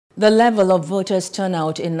The level of voters'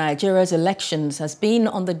 turnout in Nigeria's elections has been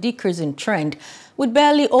on the decreasing trend, with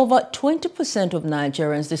barely over 20% of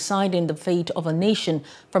Nigerians deciding the fate of a nation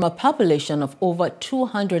from a population of over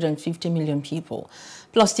 250 million people.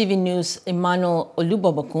 Plus TV News' Emmanuel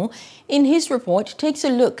Olubobokun, in his report, takes a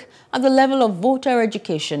look at the level of voter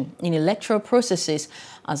education in electoral processes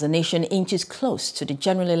as the nation inches close to the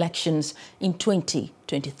general elections in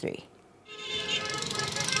 2023.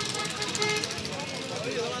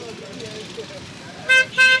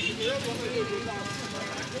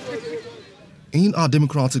 In our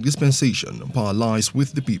democratic dispensation, power lies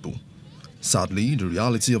with the people. Sadly, the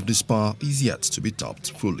reality of this power is yet to be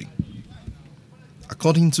tapped fully.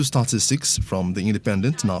 According to statistics from the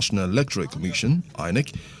Independent National Electoral Commission,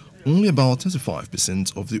 INEC, only about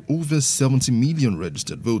 35% of the over 70 million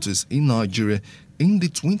registered voters in Nigeria in the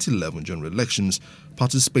 2011 general elections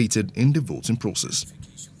participated in the voting process.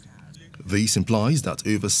 This implies that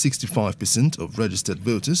over 65% of registered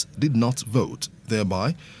voters did not vote,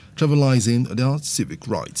 thereby trivializing their civic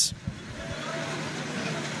rights.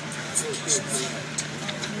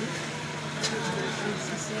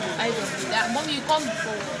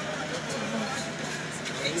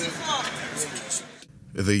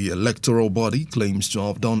 The electoral body claims to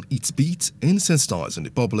have done its bit in sensitizing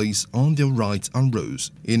the populace on their rights and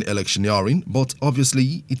roles in electioneering, but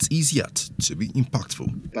obviously it is yet to be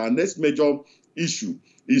impactful. Our next major issue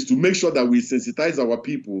is to make sure that we sensitize our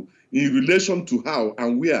people in relation to how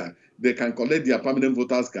and where they can collect their permanent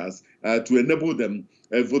voters' cards to enable them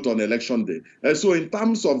vote on election day. So in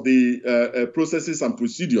terms of the processes and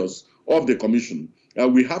procedures of the Commission,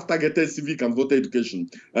 we have targeted civic and voter education,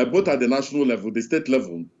 both at the national level, the state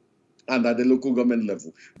level, and at the local government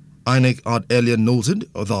level. INEC had earlier noted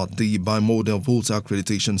that the bimodal voter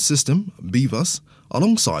accreditation system, BVAS,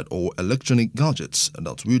 alongside all electronic gadgets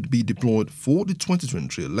that would be deployed for the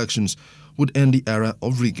 2023 elections, would end the era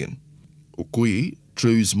of rigging. Okoye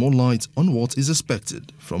throws more light on what is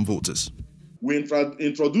expected from voters. We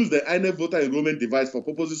introduced the INEC voter enrollment device for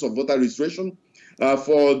purposes of voter registration.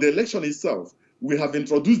 For the election itself, we have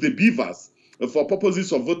introduced the BVAS for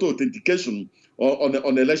purposes of voter authentication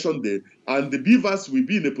on election day, and the BVAS will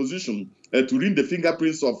be in a position to read the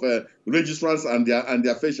fingerprints of registrants and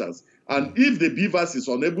their facials. And if the BVAS is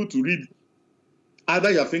unable to read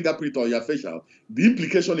either your fingerprint or your facial, the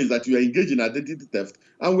implication is that you are engaged in identity theft,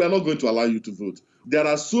 and we are not going to allow you to vote. There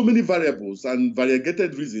are so many variables and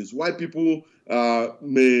variegated reasons why people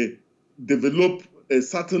may develop a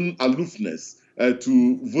certain aloofness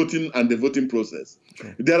to voting and the voting process.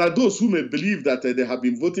 Sure. There are those who may believe that they have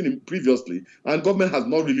been voting previously and government has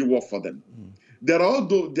not really worked for them. There are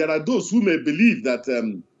those who may believe that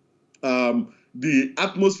the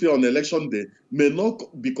atmosphere on election day may not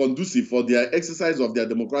be conducive for their exercise of their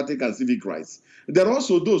democratic and civic rights. There are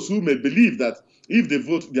also those who may believe that if they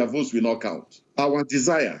vote, their votes will not count. Our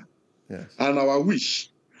desire and our wish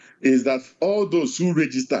is that all those who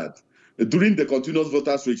registered during the continuous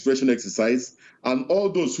voters registration exercise and all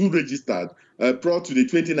those who registered prior to the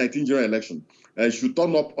 2019 general election should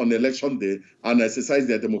turn up on election day and exercise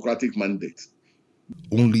their democratic mandate.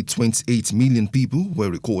 Only 28 million people were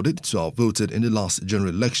recorded to have voted in the last general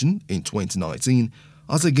election in 2019,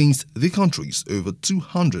 as against the country's over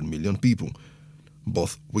 200 million people.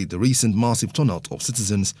 But with the recent massive turnout of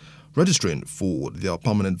citizens registering for their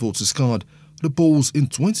permanent voters card, the polls in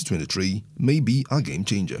 2023 may be a game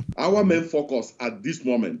changer. Our main focus at this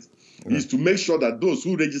moment is to make sure that those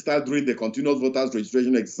who registered during the continuous voters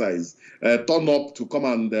registration exercise turn up to come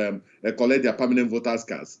and collect their permanent voters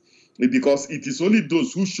cards. Because it is only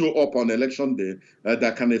those who show up on election day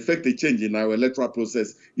that can effect a change in our electoral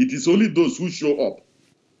process. It is only those who show up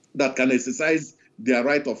that can exercise their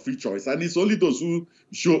right of free choice. And it's only those who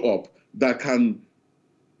show up that can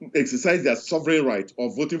exercise their sovereign right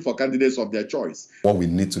of voting for candidates of their choice. What we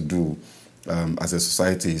need to do as a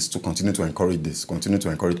society is to continue to encourage this, continue to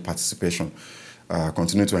encourage participation,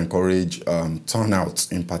 continue to encourage turnout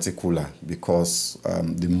in particular, because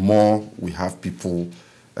the more we have people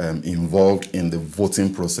involved in the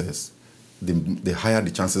voting process, the higher the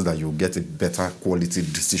chances that you'll get a better quality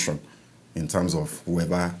decision in terms of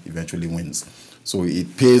whoever eventually wins. So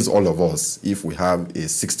it pays all of us if we have a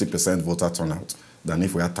 60% voter turnout than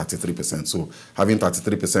if we had 33%. So having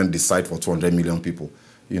 33% decide for 200 million people,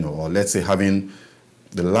 or let's say having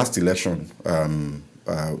the last election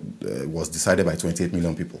was decided by 28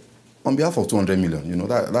 million people. On behalf of 200 million,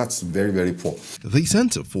 that's very, very poor. The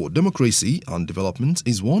Center for Democracy and Development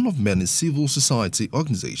is one of many civil society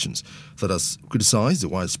organizations that has criticized the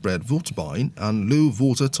widespread vote buying and low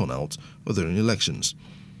voter turnout during elections.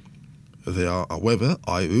 There are, however,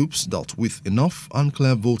 high hopes that with enough and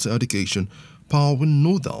clear voter education, power will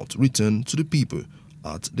no doubt return to the people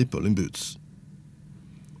at the polling booths.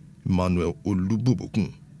 Manuel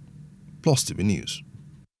Olububokun, Plus TV News.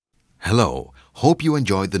 Hello, hope you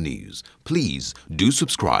enjoyed the news. Please do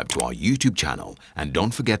subscribe to our YouTube channel and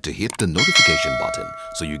don't forget to hit the notification button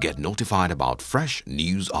so you get notified about fresh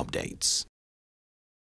news updates.